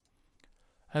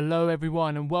Hello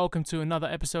everyone and welcome to another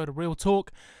episode of Real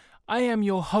Talk. I am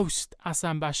your host,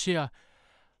 Hassan Bashir.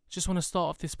 Just want to start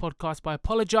off this podcast by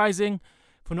apologizing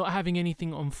for not having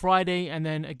anything on Friday and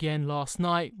then again last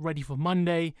night, ready for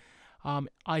Monday.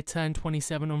 I turned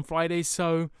 27 on Friday,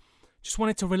 so just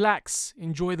wanted to relax,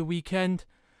 enjoy the weekend.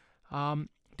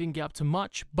 Didn't get up to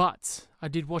much, but I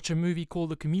did watch a movie called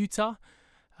The Commuter,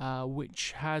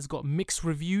 which has got mixed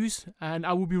reviews, and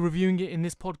I will be reviewing it in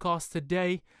this podcast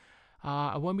today.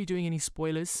 I won't be doing any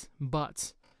spoilers,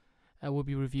 but I will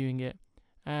be reviewing it.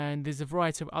 And there's a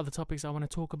variety of other topics I want to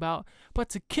talk about. But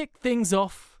to kick things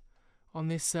off on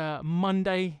this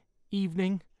Monday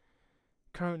evening,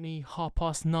 currently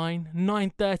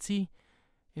 9:30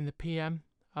 in the PM.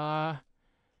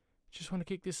 Just want to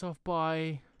kick this off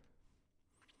by...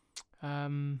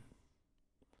 how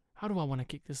do I want to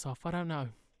kick this off? I don't know.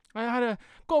 I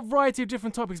got a variety of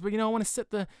different topics, but I want to set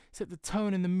the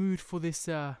tone and the mood for this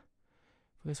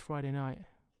Friday night,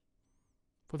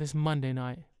 for this Monday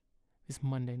night.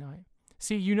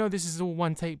 See, this is all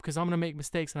one take because I'm gonna make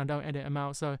mistakes and I don't edit them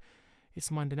out. So it's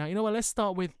Monday night. You know what? Let's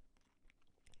start with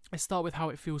how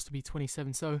it feels to be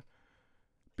 27. So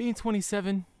being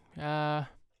 27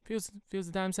 feels the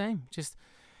damn same. Just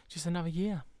another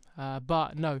year.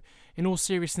 But no, in all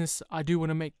seriousness, I do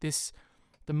want to make this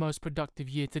the most productive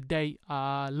year to date.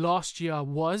 Last year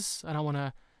was, and I want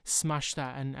to smash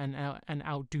that and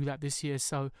outdo that this year.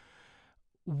 So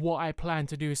what I plan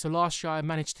to do, so last year I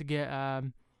managed to get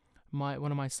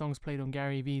one of my songs played on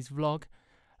Gary V's vlog,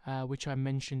 which I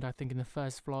mentioned I think in the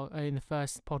first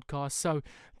podcast. So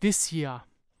this year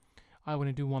I want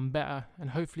to do one better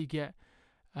and hopefully get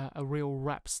a real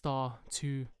rap star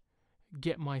to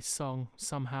get my song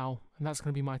somehow, and that's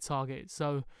going to be my target.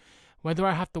 So whether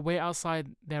I have to wait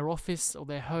outside their office or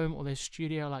their home or their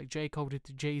studio like J. Cole did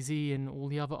to Jay-Z and all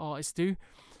the other artists do,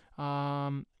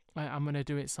 I'm going to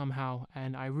do it somehow.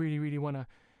 And I really, really want to,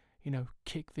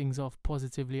 kick things off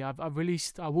positively. I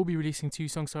will be releasing 2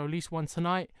 songs. So I released one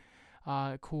tonight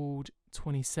called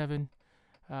 27.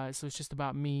 So it's just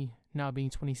about me now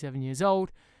being 27 years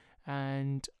old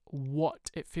and what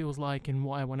it feels like and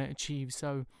what I want to achieve.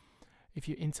 So if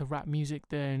you're into rap music,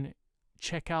 then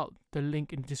check out the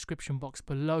link in the description box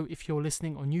below. If you're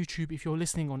listening on YouTube, if you're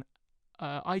listening on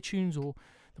iTunes or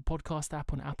the podcast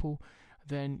app on Apple,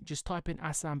 then just type in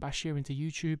Hassan Bashir into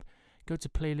YouTube, go to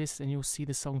playlists, and you'll see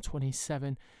the song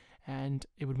 27, and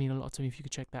it would mean a lot to me if you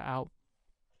could check that out.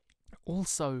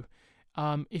 Also,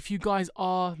 if you guys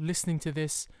are listening to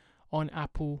this on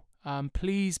Apple,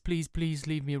 please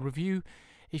leave me a review.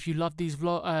 If you love these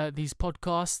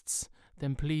podcasts,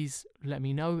 then please let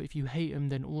me know. If you hate them,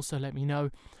 then also let me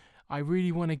know. I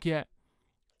really want to get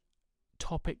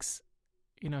topics,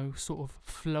 sort of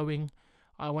flowing.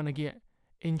 I want to get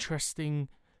interesting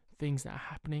things that are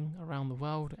happening around the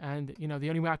world. And, the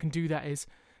only way I can do that is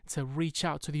to reach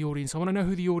out to the audience. I want to know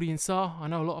who the audience are. I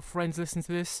know a lot of friends listen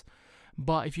to this,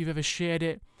 but if you've ever shared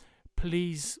it,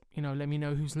 please, let me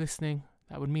know who's listening.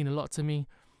 That would mean a lot to me.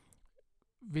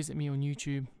 Visit me on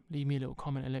YouTube, leave me a little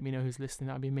comment and let me know who's listening.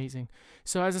 That would be amazing.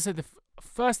 So as I said, the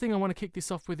first thing I want to kick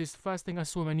this off with is the first thing I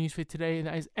saw in my newsfeed today, and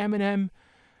that is Eminem.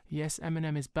 Yes,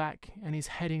 Eminem is back and he's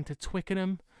heading to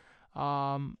Twickenham.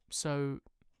 So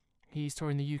he's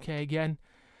touring the UK again.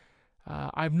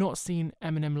 I've not seen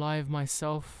Eminem live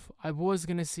myself. I was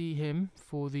going to see him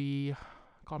for I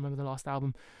can't remember the last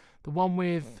album, the one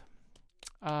with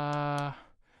the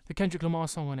Kendrick Lamar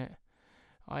song on it.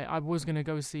 I was going to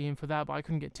go see him for that, but I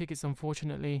couldn't get tickets,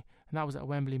 unfortunately. And that was at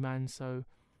Wembley, man. So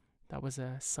that was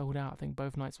sold out. I think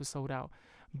both nights were sold out.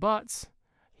 But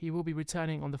he will be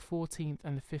returning on the 14th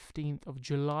and the 15th of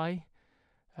July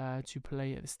to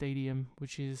play at the stadium,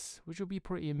 which will be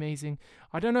pretty amazing.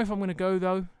 I don't know if I'm going to go,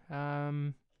 though.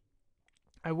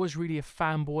 I was really a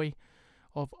fanboy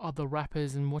of other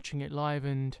rappers and watching it live.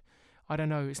 And I don't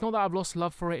know. It's not that I've lost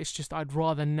love for it. It's just I'd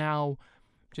rather now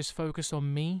just focus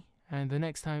on me. And the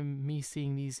next time me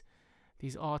seeing these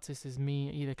artists is me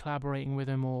either collaborating with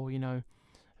them or,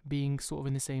 being sort of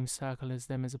in the same circle as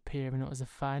them as a peer and not as a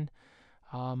fan.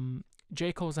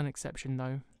 J. Cole's an exception,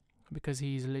 though, because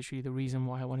he's literally the reason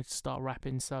why I wanted to start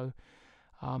rapping. So,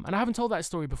 and I haven't told that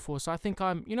story before, so I think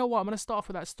I'm going to start off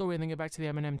with that story and then get back to the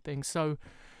Eminem thing. So,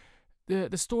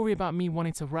 the story about me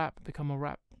wanting to become a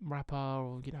rapper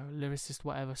or, lyricist,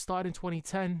 whatever, started in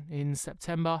 2010 in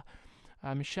September.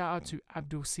 Shout out to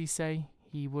Abdul Cisse.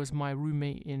 He was my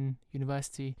roommate in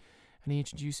university and he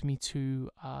introduced me to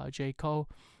J. Cole.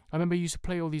 I remember he used to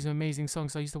play all these amazing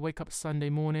songs. I used to wake up Sunday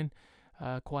morning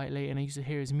quite late and I used to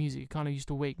hear his music. It kind of used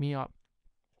to wake me up.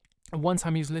 And one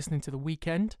time he was listening to The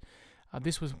Weeknd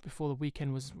This was before The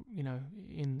Weeknd was,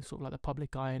 in sort of like the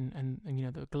public eye and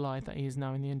the Goliath that he is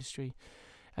now in the industry.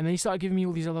 And then he started giving me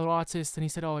all these other artists, and he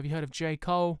said, "Oh, have you heard of J.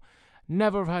 Cole?"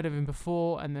 Never have heard of him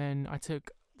before. And then I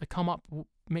took the Come Up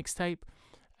mixtape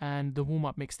and the Warm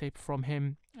Up mixtape from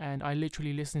him, and I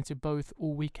literally listened to both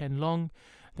all weekend long,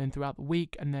 then throughout the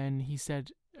week. And then he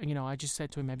said, I just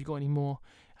said to him, "Have you got any more?"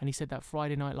 And he said that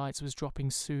Friday Night Lights was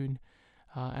dropping soon.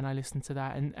 And I listened to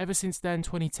that, and ever since then,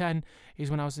 2010 is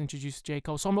when I was introduced to J.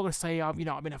 Cole. So I'm not gonna say I've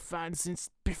been a fan since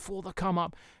before the Come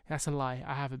Up. That's a lie.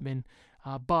 I haven't been,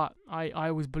 but I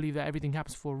always believe that everything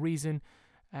happens for a reason,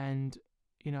 and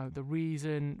the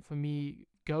reason for me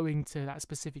going to that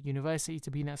specific university, to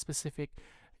be in that specific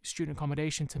student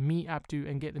accommodation, to meet Abdu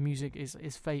and get the music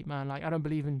is fate, man. Like, I don't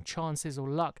believe in chances or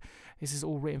luck. This is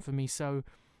all written for me. So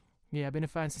yeah, I've been a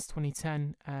fan since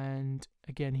 2010, and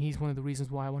again, he's one of the reasons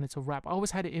why I wanted to rap. I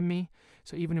always had it in me.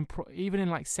 So even in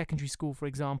like secondary school, for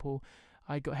example,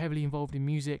 I got heavily involved in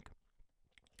music.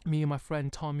 Me and my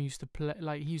friend Tom used to play,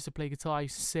 he used to play guitar, I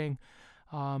used to sing,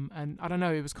 and I don't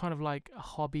know, it was kind of like a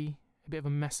hobby, a bit of a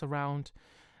mess around,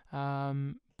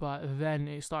 but then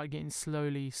it started getting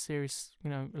slowly serious,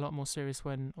 a lot more serious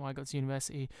when I got to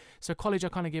university. So college, I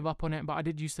kind of gave up on it, but I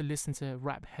did used to listen to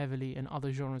rap heavily and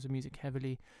other genres of music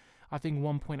heavily. I think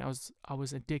one point I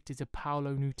was addicted to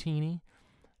Paolo Nutini.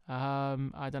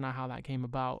 I don't know how that came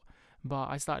about, but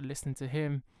I started listening to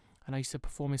him, and I used to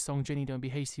perform his song "Jenny Don't Be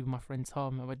Hasty" with my friend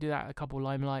Tom. I did that at a couple of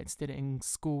Limelights, did it in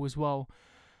school as well.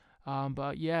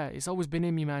 But yeah, it's always been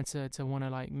in me, man, to want to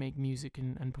like make music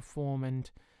and perform,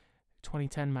 and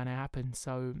 2010, man, it happened.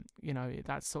 So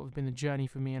that's sort of been the journey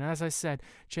for me. And as I said,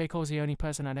 J. Cole's the only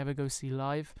person I'd ever go see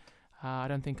live. I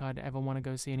don't think I'd ever want to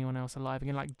go see anyone else alive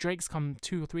again. Like, Drake's come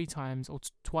 2 or 3 times, or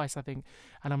twice, I think,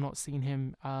 and I'm not seeing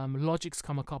him. Logic's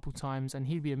come a couple times, and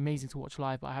he'd be amazing to watch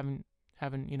live, but I haven't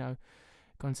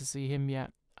gone to see him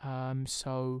yet.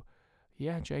 So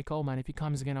yeah, J. Cole, man, if he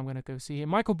comes again, I'm gonna go see him.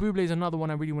 Michael Bublé is another one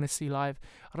I really want to see live.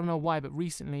 I don't know why, but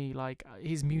recently, like,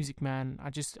 his music, man, I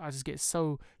just get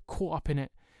so caught up in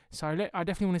it. So I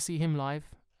definitely want to see him live.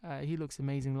 He looks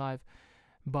amazing live,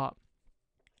 but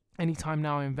anytime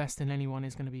now I invest in anyone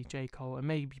is going to be J. Cole, and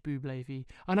maybe Bublé.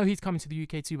 I know he's coming to the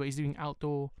UK too, but he's doing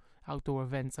outdoor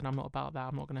events, and I'm not about that.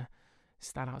 I'm not going to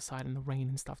stand outside in the rain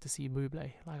and stuff to see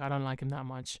Bublé. Like, I don't like him that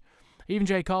much. Even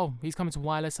J. Cole, he's coming to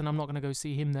Wireless, and I'm not going to go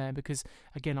see him there because,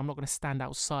 again, I'm not going to stand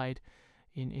outside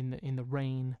in the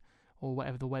rain or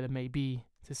whatever the weather may be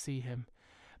to see him.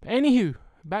 But anywho,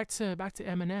 back to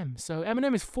Eminem. So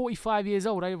Eminem is 45 years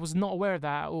old. I was not aware of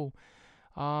that at all.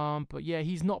 But yeah,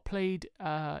 he's not played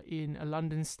in a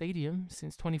London stadium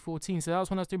since 2014. So that was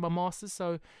when I was doing my masters.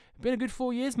 So it's been a good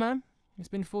 4 years, man. It's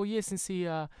been 4 years since he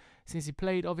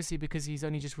played. Obviously, because he's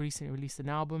only just recently released an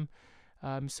album.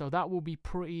 So that will be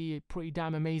pretty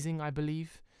damn amazing, I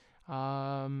believe.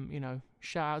 Shout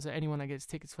out to anyone that gets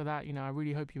tickets for that. I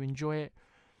really hope you enjoy it.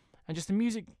 And just the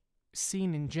music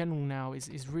scene in general now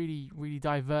is really, really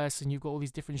diverse, and you've got all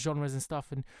these different genres and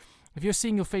stuff. And if you're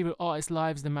seeing your favorite artists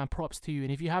live, then man, props to you.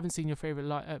 And if you haven't seen your favorite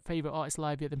artist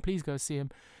live yet, then please go see him.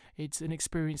 It's an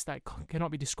experience that cannot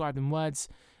be described in words.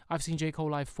 I've seen J. Cole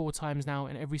live 4 times now,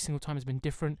 and every single time has been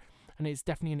different, and it's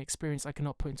definitely an experience I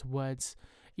cannot put into words.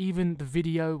 Even the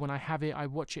video, when I have it, I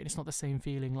watch it, and it's not the same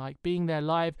feeling. Like, being there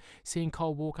live, seeing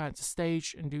Cole walk out to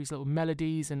stage and do his little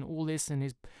melodies and all this, and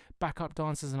his backup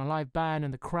dancers and a live band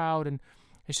and the crowd, and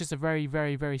it's just a very,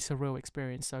 very, very surreal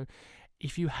experience. So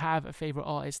if you have a favorite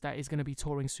artist that is going to be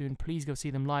touring soon, please go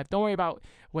see them live. Don't worry about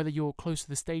whether you're close to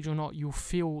the stage or not. You'll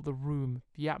feel the room,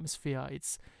 the atmosphere.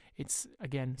 It's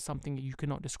again, something that you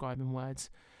cannot describe in words.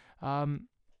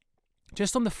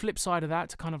 Just on the flip side of that,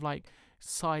 to kind of like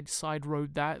side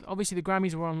road that, obviously the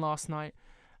Grammys were on last night,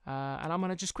 and I'm going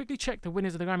to just quickly check the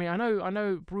winners of the Grammy. I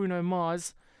know Bruno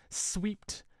Mars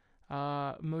sweeped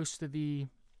most of the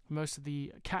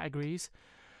categories.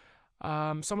 So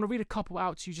I'm going to read a couple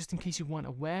out to you just in case you weren't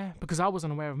aware, because I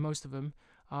wasn't aware of most of them.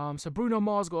 So Bruno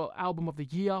Mars got Album of the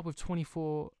Year with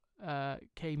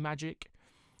 24K Magic,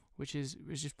 which is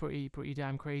just pretty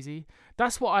damn crazy.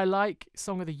 That's What I Like,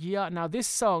 Song of the Year. Now, this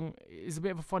song is a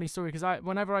bit of a funny story, because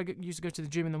whenever I used to go to the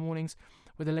gym in the mornings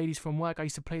with the ladies from work, I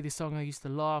used to play this song. I used to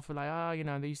laugh, like,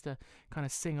 they used to kind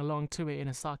of sing along to it in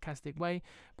a sarcastic way.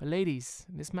 But ladies,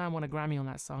 this man won a Grammy on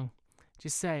that song.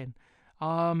 Just saying.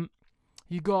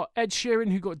 You got Ed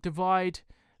Sheeran, who got Divide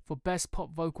for Best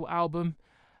Pop Vocal Album.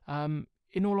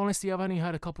 In all honesty, I've only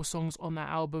heard a couple songs on that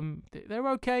album. They're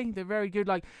okay. They're very good.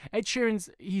 Like, Ed Sheeran's,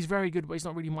 he's very good, but he's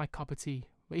not really my cup of tea.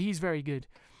 But he's very good.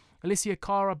 Alicia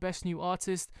Cara, Best New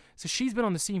Artist. So she's been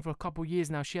on the scene for a couple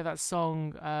years now. She had that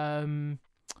song,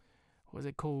 what was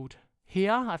it called?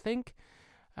 Here, I think.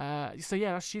 So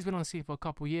yeah, she's been on the scene for a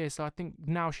couple of years. So I think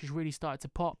now she's really started to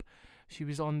pop. She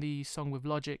was on the song with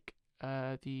Logic,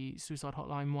 the Suicide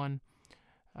Hotline one.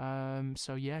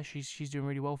 So yeah, she's doing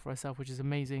really well for herself, which is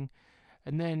amazing.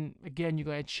 And then again, you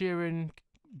got Ed Sheeran,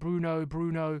 Bruno,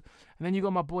 and then you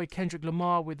got my boy Kendrick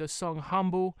Lamar with the song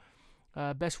Humble.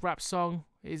 Best rap song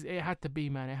it had to be,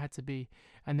 man. It had to be.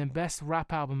 And then best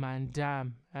rap album, man.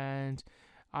 Damn. And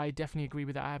I definitely agree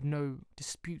with that. I have no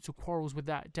disputes or quarrels with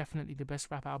that. Definitely the best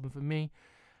rap album for me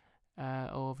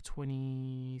of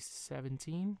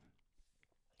 2017.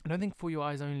 I don't think For Your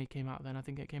Eyes Only came out then. I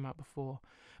think it came out before.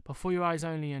 But For Your Eyes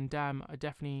Only and Damn are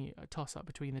definitely a toss-up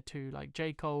between the two. Like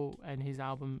J. Cole and his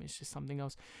album is just something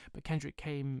else. But Kendrick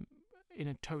came in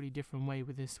a totally different way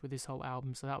with this whole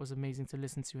album. So that was amazing to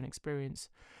listen to and experience.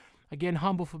 Again,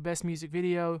 Humble for best music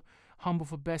video. Humble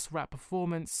for best rap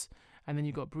performance. And then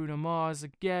you got Bruno Mars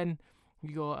again.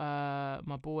 You got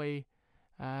my boy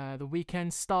The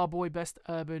Weeknd, Starboy, best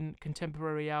urban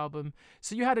contemporary album.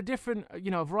 So you had a different,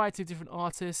 a variety of different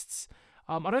artists.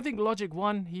 I don't think Logic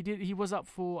won. He was up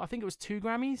for, I think it was 2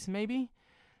 Grammys maybe,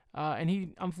 and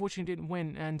he unfortunately didn't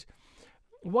win. And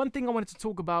one thing I wanted to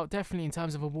talk about definitely in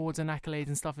terms of awards and accolades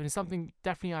and stuff, and it's something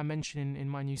definitely I mentioned in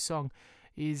my new song,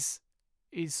 is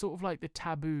sort of like the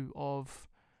taboo of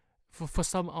for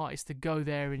some artists to go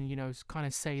there and kind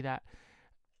of say that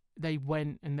they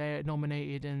went and they're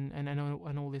nominated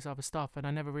and all this other stuff. And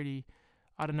I never really,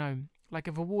 I don't know, like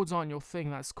if awards aren't your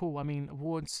thing, that's cool. I mean,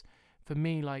 awards for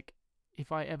me, like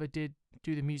if I ever did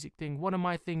do the music thing, one of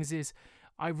my things is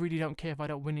I really don't care if I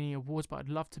don't win any awards, but I'd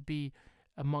love to be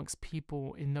amongst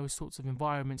people in those sorts of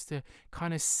environments to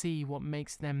kind of see what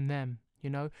makes them,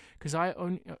 because I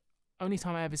only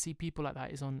time I ever see people like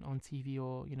that is on TV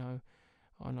or,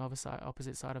 on the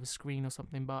opposite side of a screen or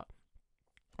something, but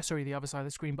sorry, the other side of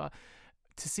the screen. But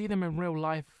to see them in real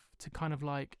life, to kind of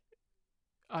like,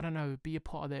 I don't know, be a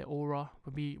part of their aura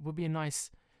would be a nice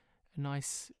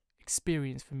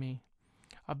experience for me.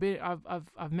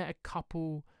 I've met a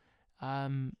couple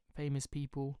famous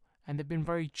people, and they've been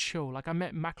very chill. Like I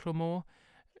met Macklemore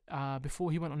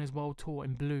before he went on his world tour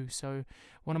in Blue. So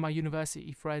one of my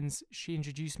university friends, she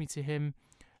introduced me to him.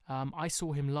 I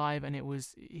saw him live, and it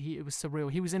was surreal.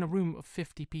 He was in a room of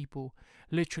 50 people.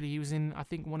 Literally, he was in, I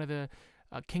think, one of the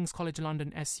King's College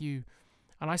London SU,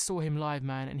 and I saw him live,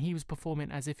 man. And he was performing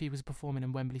as if he was performing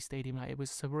in Wembley Stadium. Like it was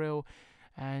surreal,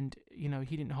 and he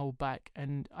didn't hold back.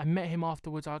 And I met him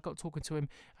afterwards. I got talking to him,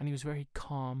 and he was very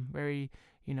calm, very,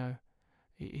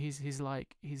 his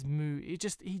mood. He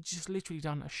just literally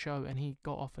done a show, and he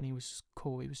got off, and he was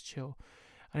cool. He was chill.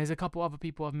 And there's a couple other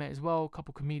people I've met as well, a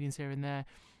couple comedians here and there.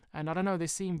 And I don't know, they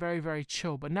seem very, very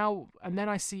chill. But now, and then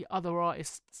I see other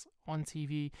artists on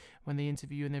TV when they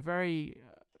interview, and they're very,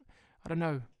 I don't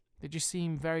know, they just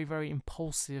seem very, very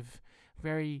impulsive,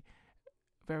 very,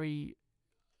 very,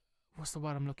 what's the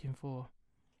word I'm looking for?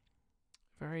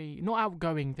 Very, not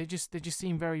outgoing. They just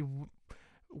seem very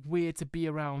weird to be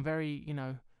around. Very,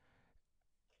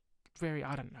 very,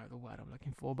 I don't know the word I'm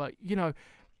looking for, but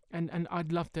And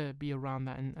I'd love to be around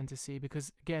that and to see,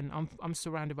 because again, I'm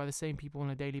surrounded by the same people on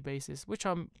a daily basis, which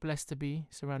I'm blessed to be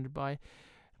surrounded by.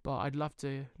 But I'd love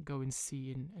to go and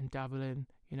see and dabble in,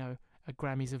 a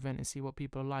Grammys event and see what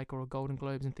people are like, or a Golden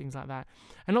Globes and things like that.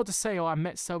 And not to say, I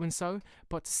met so and so,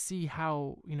 but to see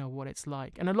how, what it's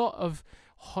like. And a lot of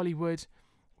Hollywood,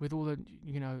 with all the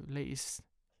latest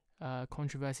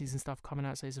controversies and stuff coming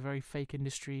out, so it's a very fake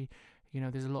industry.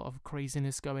 There's a lot of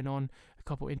craziness going on. A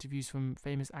couple of interviews from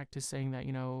famous actors saying that,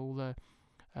 all the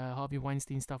Harvey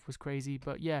Weinstein stuff was crazy.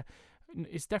 But yeah,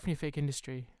 it's definitely a fake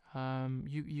industry.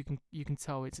 You can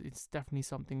tell it's definitely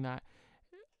something that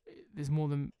there's more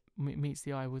than meets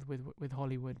the eye with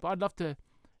Hollywood. But I'd love to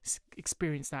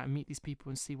experience that and meet these people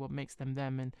and see what makes them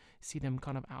and see them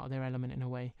kind of out of their element in a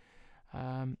way.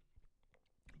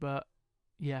 But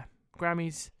yeah,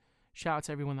 Grammys. Shout out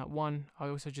to everyone that won. I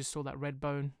also just saw that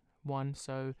Redbone won,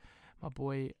 so my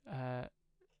boy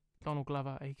Donald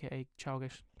Glover, aka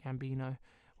Childish Gambino,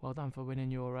 well done for winning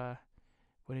your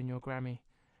Grammy.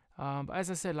 But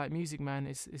as I said, like music, man,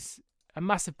 is a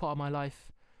massive part of my life.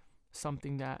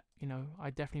 Something that I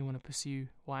definitely want to pursue,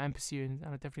 or I am pursuing,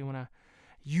 and I definitely want to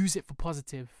use it for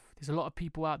positive. There's a lot of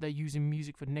people out there using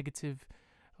music for negative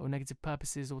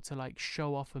purposes, or to like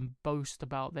show off and boast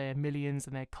about their millions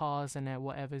and their cars and their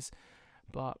whatevers.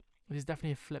 But there's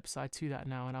definitely a flip side to that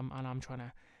now, and I'm trying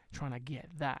to get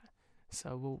that.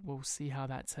 So we'll see how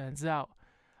that turns out.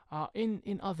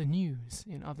 In other news,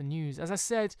 as I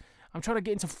said, I'm trying to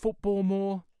get into football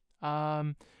more.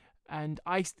 And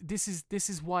this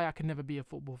is why I can never be a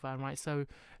football fan, right? So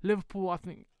Liverpool, I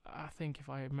think if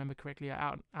I remember correctly,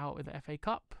 are out in the FA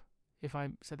Cup. if I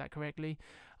said that correctly,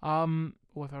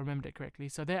 or if I remembered it correctly.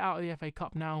 So they're out of the FA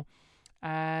Cup now,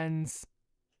 and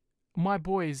my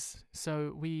boys.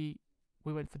 So we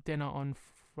went for dinner on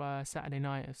Saturday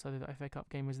night. So the FA Cup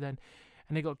game was then,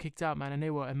 and they got kicked out, man, and they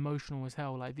were emotional as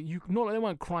hell. Like not like they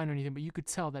weren't crying or anything, but you could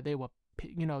tell that they were,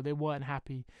 they weren't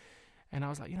happy. And I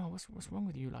was like, what's wrong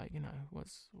with you? Like,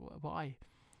 why?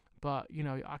 But,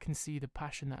 I can see the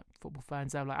passion that football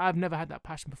fans have. Like, I've never had that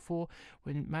passion before.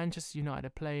 When Manchester United are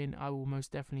playing, I will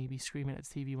most definitely be screaming at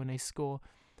the TV when they score.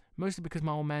 Mostly because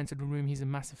my old man's in the room, he's a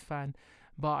massive fan.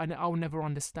 But I'll never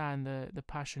understand the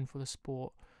passion for the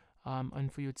sport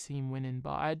and for your team winning.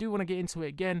 But I do want to get into it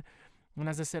again. And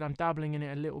as I said, I'm dabbling in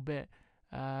it a little bit.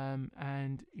 And,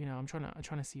 I'm trying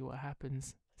to see what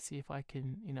happens. See if I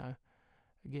can,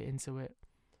 get into it.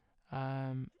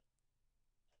 And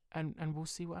we'll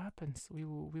see what happens. We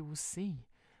will see.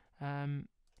 I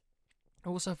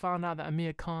also found out that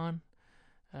Amir Khan,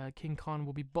 King Khan,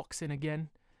 will be boxing again.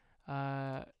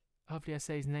 Hopefully I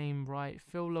say his name right.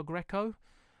 Phil LaGreco.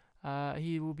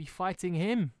 He will be fighting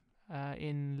him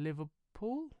in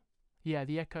Liverpool. Yeah,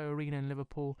 the Echo Arena in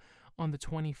Liverpool on the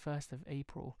 21st of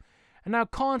April. And now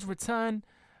Khan's return,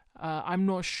 I'm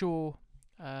not sure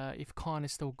if Khan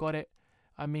has still got it.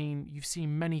 I mean, you've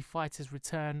seen many fighters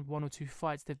return, 1 or 2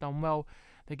 fights, they've done well.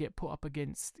 They get put up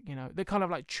against, they're kind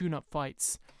of like tune-up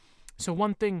fights. So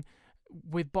one thing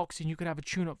with boxing, you could have a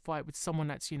tune-up fight with someone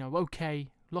that's, okay,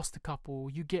 lost a couple,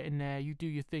 you get in there, you do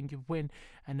your thing, you win,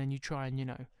 and then you try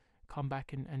and, come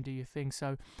back and do your thing.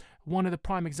 So one of the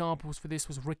prime examples for this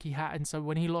was Ricky Hatton. So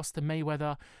when he lost to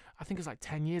Mayweather, I think it was like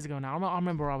 10 years ago now. I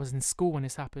remember I was in school when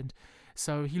this happened.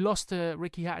 So he lost to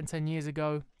Ricky Hatton 10 years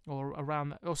ago,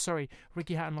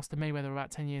 Ricky Hatton lost to Mayweather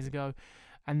about 10 years ago.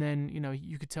 And then,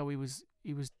 you could tell he was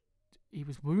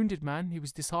wounded, man. He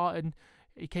was disheartened.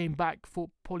 He came back,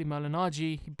 fought Paulie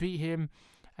Malignaggi, he beat him,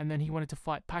 and then he wanted to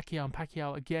fight Pacquiao, and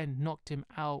Pacquiao again knocked him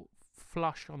out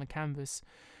flush on the canvas.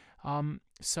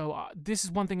 So this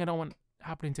is one thing I don't want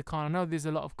happening to Khan. I know there's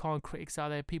a lot of Khan critics out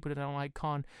there, people that don't like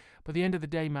Khan, but at the end of the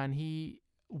day, man, he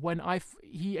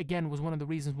again was one of the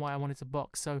reasons why I wanted to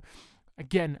box. So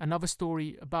again, another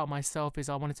story about myself is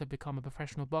I wanted to become a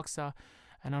professional boxer,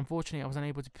 and unfortunately I was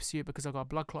unable to pursue it because I got a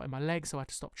blood clot in my leg, so I had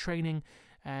to stop training.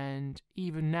 And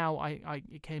even now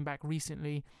it came back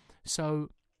recently. So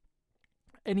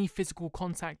any physical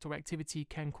contact or activity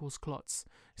can cause clots.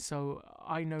 So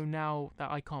I know now that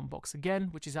I can't box again,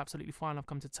 which is absolutely fine. I've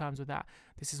come to terms with that.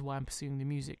 This is why I'm pursuing the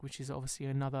music, which is obviously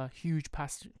another huge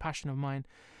passion of mine.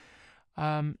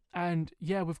 And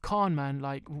yeah, with Khan, man,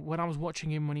 like when I was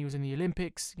watching him when he was in the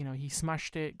Olympics, he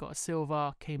smashed it, got a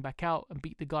silver, came back out and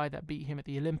beat the guy that beat him at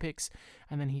the Olympics,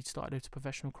 and then he started his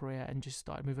professional career and just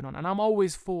started moving on. And I'm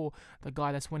always for the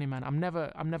guy that's winning, man. I'm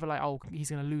never like, oh,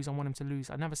 he's gonna lose, I want him to lose.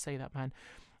 I never say that, man.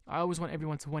 I always want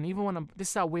everyone to win. Even when this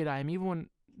is how weird I am. Even when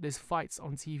there's fights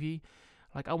on TV,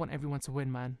 like I want everyone to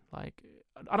win, man. Like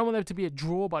I don't want there to be a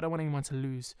draw, but I don't want anyone to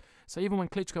lose. So even when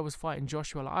Klitschko was fighting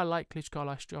Joshua, like, I like Klitschko, I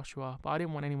like Joshua, but I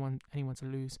didn't want anyone to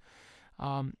lose.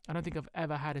 I don't think I've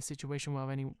ever had a situation where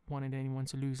I've wanted anyone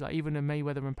to lose. Like even the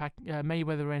Mayweather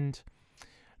and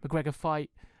McGregor fight,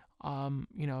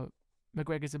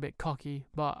 McGregor's a bit cocky,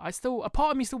 but a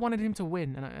part of me still wanted him to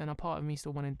win, and a part of me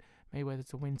still wanted Mayweather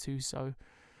to win too. So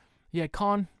yeah,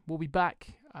 Khan will be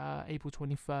back April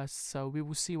 21st, so we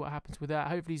will see what happens with that.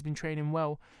 Hopefully he's been training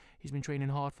well. He's been training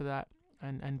hard for that,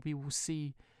 and we will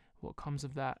see what comes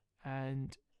of that.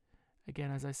 And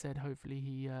again, as I said, hopefully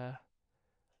he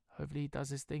does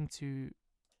his thing to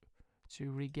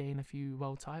regain a few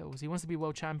world titles. He wants to be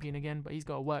world champion again, but he's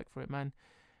got to work for it, man.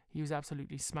 He was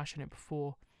absolutely smashing it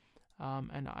before,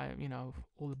 and I,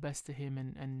 all the best to him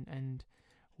and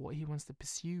what he wants to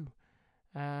pursue.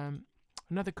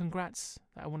 Another congrats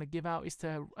that I want to give out is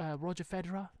to Roger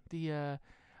Federer,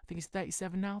 I think he's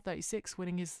 37 now, 36,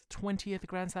 winning his 20th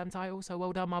Grand Slam title, so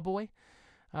well done, my boy.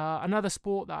 Another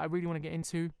sport that I really want to get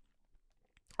into,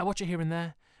 I watch it here and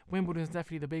there. Wimbledon is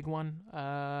definitely the big one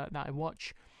that I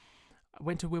watch. I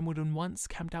went to Wimbledon once,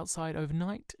 camped outside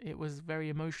overnight. It was very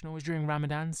emotional. It was during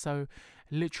Ramadan, so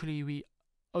literally we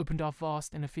opened our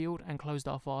fast in a field and closed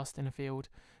our fast in a field.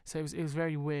 So it was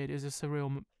very weird. It was a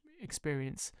surreal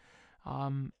experience.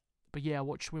 But yeah, I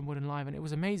watched Wimbledon live and it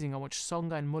was amazing. I watched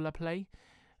Tsonga and Muller play,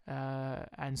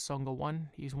 and Tsonga won.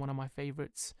 He's one of my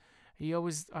favourites. He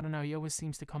always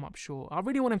seems to come up short. I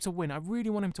really want him to win. I really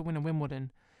want him to win a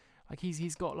Wimbledon. Like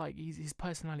he's got his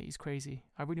personality is crazy.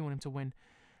 I really want him to win.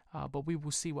 But we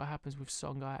will see what happens with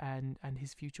Tsonga and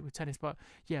his future with tennis. But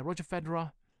yeah, Roger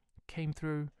Federer came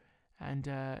through and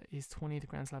his 20th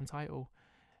Grand Slam title.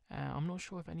 I'm not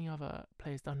sure if any other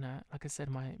player's done that. Like I said,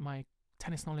 my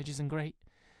tennis knowledge isn't great.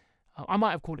 I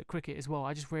might have called it cricket as well.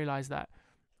 I just realised that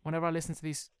whenever I listen to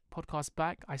these podcasts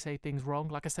back, I say things wrong.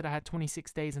 Like I said, I had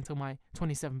 26 days until my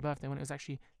 27th birthday, when it was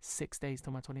actually 6 days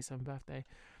till my 27th birthday.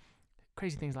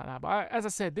 Crazy things like that. But as I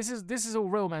said, this is all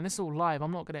real, man. This is all live.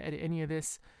 I'm not going to edit any of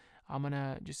this. I'm going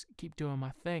to just keep doing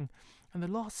my thing. And the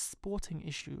last sporting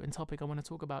issue and topic I want to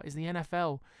talk about is the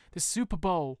NFL, the Super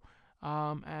Bowl.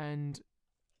 And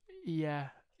yeah,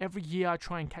 every year I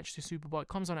try and catch the Super Bowl. It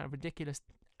comes on at ridiculous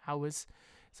hours.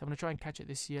 So I'm going to try and catch it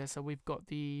this year. So we've got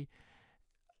the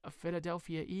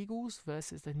Philadelphia Eagles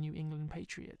versus the New England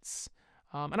Patriots.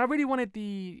 And I really wanted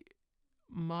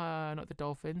not the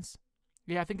Dolphins.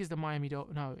 Yeah, I think it's the Miami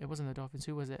Dolphins. No, it wasn't the Dolphins.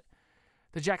 Who was it?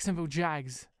 The Jacksonville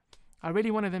Jags. I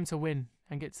really wanted them to win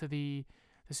and get to the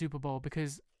Super Bowl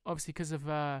because of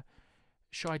Shahid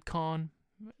Khan,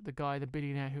 the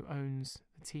billionaire who owns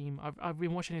the team. I've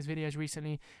been watching his videos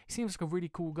recently. He seems like a really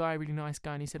cool guy, really nice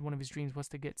guy, and he said one of his dreams was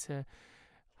to get to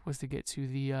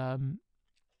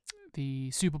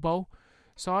the Super Bowl.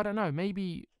 So I don't know,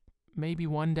 maybe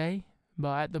one day,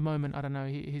 but at the moment I don't know.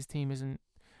 His team isn't,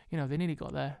 they nearly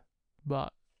got there,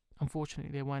 but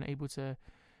unfortunately they weren't able to,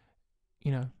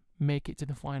 make it to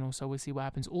the final. So we'll see what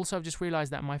happens. Also, I've just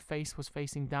realized that my face was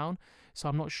facing down, so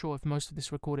I'm not sure if most of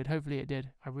this recorded. Hopefully it did.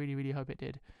 I really, really hope it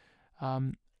did.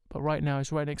 But right now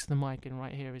it's right next to the mic, and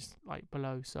right here is like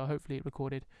below. So hopefully it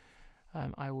recorded.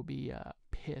 I will be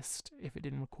pissed if it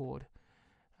didn't record.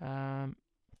 And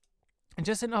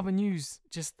just in other news,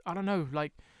 I don't know,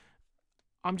 like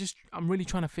I'm really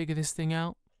trying to figure this thing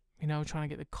out. Trying to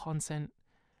get the content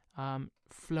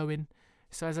flowing.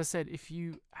 So as I said, if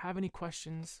you have any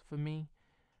questions for me,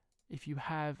 if you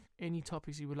have any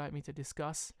topics you would like me to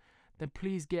discuss, then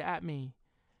please get at me.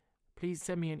 Please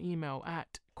send me an email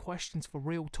at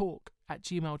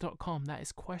questionsforrealtalk@gmail.com. That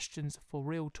is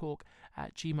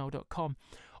questionsforrealtalk@gmail.com.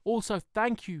 Also,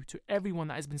 thank you to everyone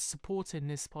that has been supporting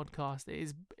this podcast.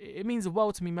 It means the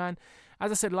world to me, man.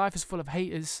 As I said, life is full of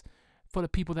haters, full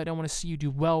of people that don't want to see you do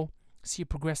well, see you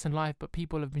progress in life, but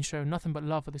people have been showing nothing but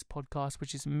love for this podcast,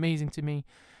 which is amazing to me.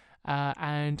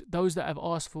 And those that have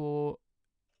asked for,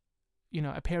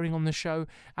 appearing on the show,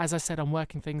 as I said, I'm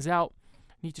working things out.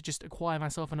 Need to just acquire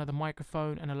myself another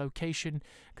microphone and a location,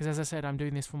 because as I said, I'm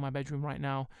doing this from my bedroom right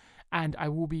now, and I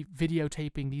will be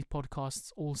videotaping these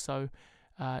podcasts also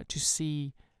to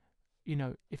see,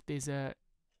 if there's a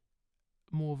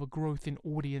more of a growth in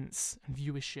audience and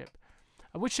viewership.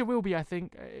 Which there will be, I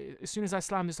think. As soon as I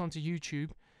slam this onto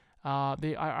YouTube,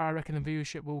 I reckon the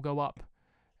viewership will go up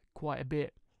quite a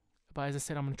bit. But as I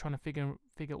said, I'm trying to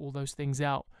figure all those things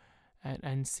out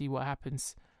and see what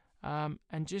happens.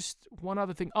 And just one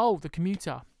other thing. Oh, the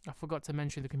Commuter. I forgot to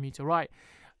mention the Commuter. Right.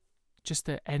 Just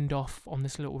to end off on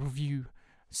this little review.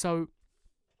 So,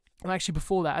 actually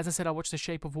before that, as I said, I watched The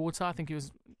Shape of Water. I think it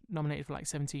was nominated for like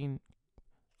 17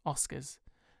 Oscars.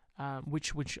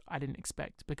 Which I didn't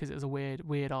expect because it was a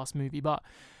weird ass movie. But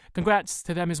congrats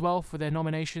to them as well for their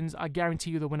nominations. I guarantee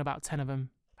you they'll win about 10 of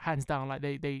them, hands down. Like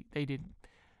they did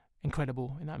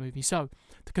incredible in that movie. So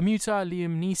The Commuter,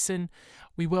 Liam Neeson.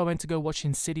 We were meant to go watch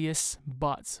Insidious,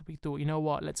 but we thought, you know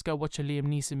what, let's go watch a Liam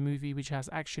Neeson movie which has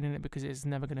action in it because it's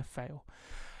never going to fail.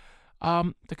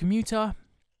 The Commuter,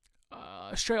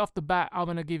 straight off the bat, I'm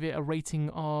going to give it a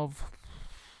rating of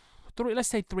 3, let's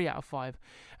say 3 out of 5.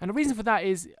 And the reason for that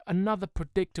is another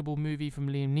predictable movie from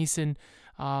Liam Neeson.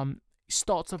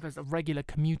 Starts off as a regular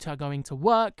commuter going to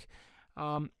work.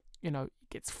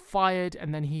 Gets fired,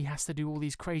 and then he has to do all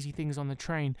these crazy things on the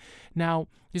train. Now,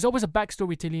 there's always a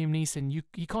backstory to Liam Neeson. You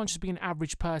can't just be an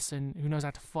average person who knows how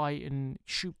to fight and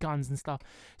shoot guns and stuff.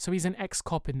 So he's an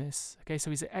ex-cop in this. Okay, so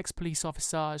he's an ex-police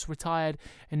officer, is retired,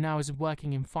 and now is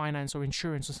working in finance or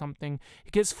insurance or something.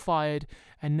 He gets fired,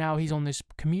 and now he's on this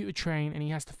commuter train, and he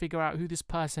has to figure out who this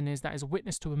person is that is a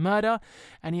witness to a murder,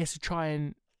 and he has to try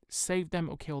and save them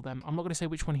or kill them. I'm not going to say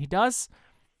which one he does,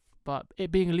 but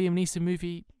it being a Liam Neeson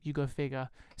movie, you go figure.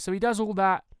 So he does all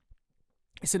that.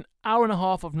 It's an hour and a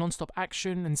half of non-stop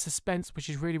action and suspense, which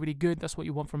is really, really good. That's what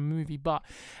you want from a movie. But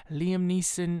Liam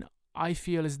Neeson, I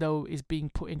feel as though, is being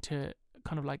put into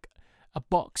kind of like a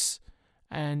box,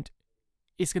 and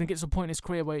it's going to get to a point in his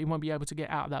career where he won't be able to get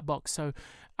out of that box. So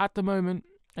at the moment,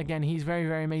 again, he's very,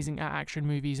 very amazing at action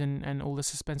movies and all the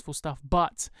suspenseful stuff.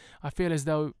 But I feel as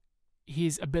though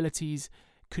his abilities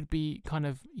could be kind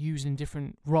of used in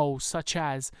different roles, such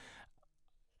as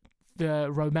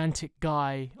the romantic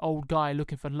guy, old guy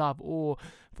looking for love, or,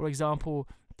 for example,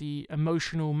 the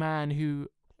emotional man who,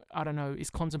 I don't know, is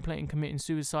contemplating committing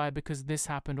suicide because this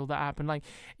happened or that happened. Like,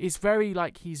 it's very,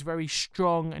 like, he's very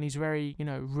strong and he's very,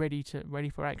 ready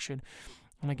for action.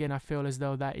 And again, I feel as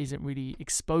though that isn't really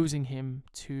exposing him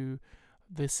to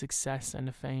the success and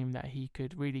the fame that he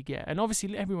could really get. And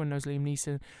obviously everyone knows Liam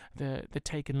Neeson, the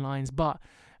Taken lines, but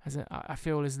I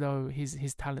feel as though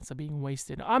his talents are being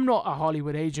wasted. I'm not a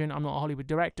Hollywood agent, I'm not a Hollywood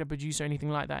director, producer, anything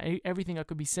like that. Everything I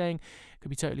could be saying could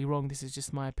be totally wrong. This is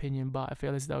just my opinion, but I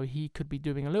feel as though he could be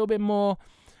doing a little bit more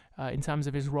in terms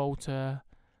of his role to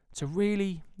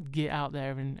really get out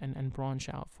there and branch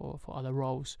out for other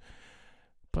roles.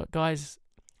 But guys,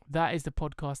 that is the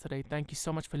podcast today. Thank you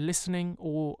so much for listening,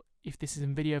 or if this is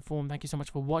in video form, thank you so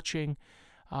much for watching.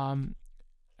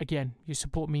 Again, your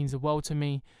support means the world to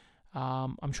me.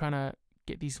 I'm trying to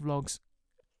get these vlogs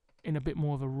in a bit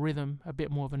more of a rhythm, a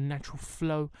bit more of a natural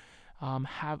flow,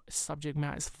 have subject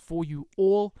matters for you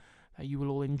all that you will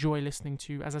all enjoy listening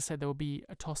to. As I said, there will be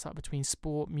a toss-up between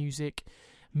sport, music,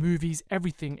 movies,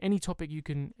 everything, any topic you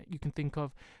can think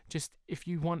of. Just if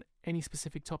you want any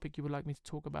specific topic you would like me to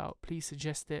talk about, please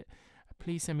suggest it.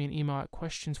 Please send me an email at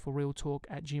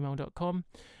questionsforrealtalk@gmail.com.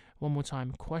 One more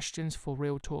time,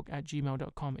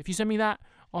 questionsforrealtalk@gmail.com. If you send me that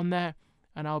on there,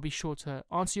 and I'll be sure to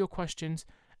answer your questions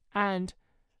and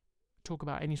talk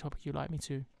about any topic you'd like me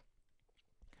to.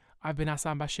 I've been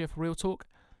Hassan Bashir for Real Talk.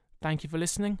 Thank you for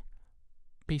listening.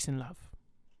 Peace and love.